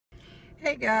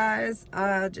Hey guys,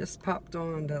 I just popped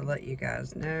on to let you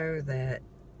guys know that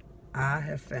I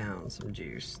have found some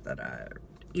juice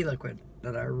e-liquid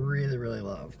that I really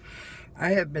love. I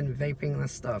have been vaping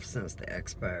this stuff since the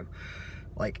expo,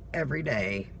 like every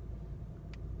day.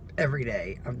 I've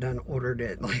ordered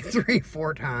it like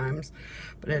 3-4 times,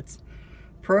 but it's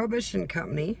Prohibition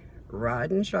Company,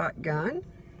 Riding Shotgun,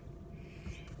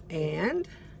 and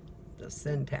the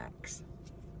Syntax,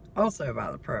 also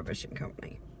by the Prohibition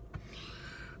Company.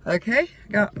 Okay,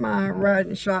 got my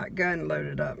riding shotgun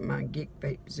loaded up, my Geek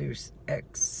Vape Zeus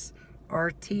X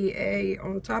RTA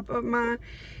on top of my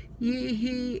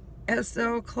Yeehee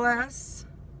SL class.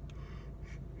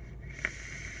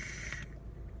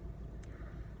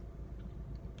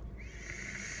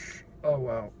 Oh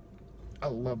wow, I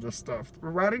love this stuff. The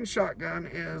riding shotgun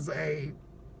is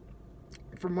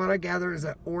from what I gather, is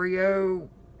an Oreo,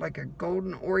 like a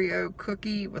golden Oreo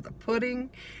cookie with a pudding,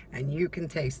 and you can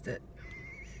taste it.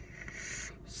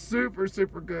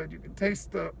 Super good. You can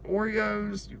taste the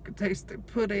Oreos, you can taste the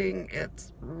pudding.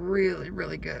 It's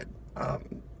really good.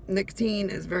 Nicotine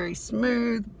is very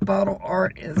smooth. Bottle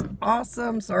art is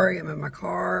awesome. Sorry, I'm in my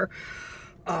car.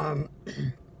 Now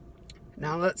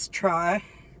let's try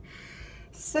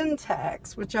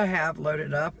Syntax, which I have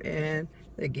loaded up in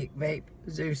the Geek Vape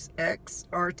Zeus X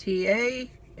RTA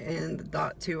in the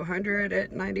 .200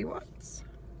 at 90 watts.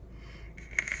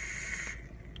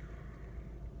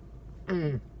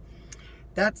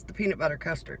 That's the peanut butter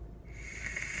custard.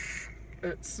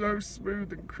 It's so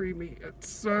smooth and creamy. It's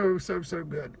so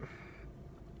good.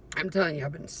 I'm telling you,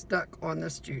 I've been stuck on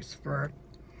this juice for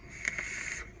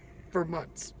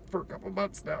months, for a couple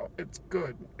months now. It's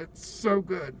good. It's so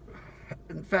good.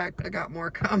 In fact, I got more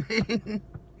coming.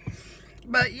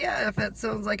 But yeah, if that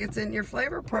sounds like it's in your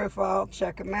flavor profile,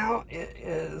 check them out. It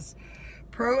is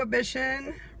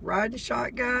Prohibition, Riding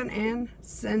Shotgun, and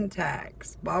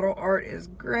Syntax. Bottle art is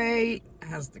great. It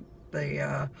has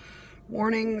the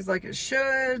warnings like it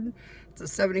should. It's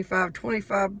a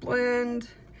 75-25 blend.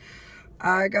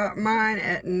 I got mine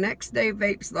at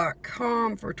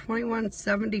nextdayvapes.com for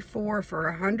 $21.74 for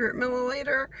 100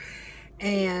 milliliter,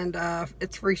 and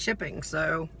it's free shipping,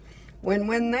 so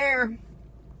win-win there.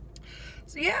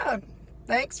 So yeah,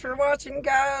 thanks for watching,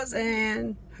 guys,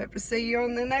 and hope to see you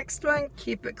on the next one.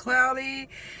 Keep it cloudy.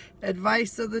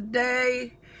 Advice of the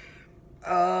day.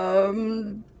 I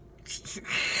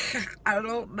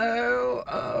don't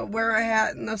know. Wear a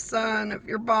hat in the sun if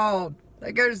you're bald.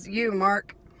 That goes to you,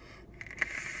 Mark.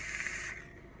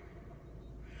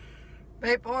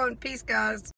 Vape on. Peace, guys.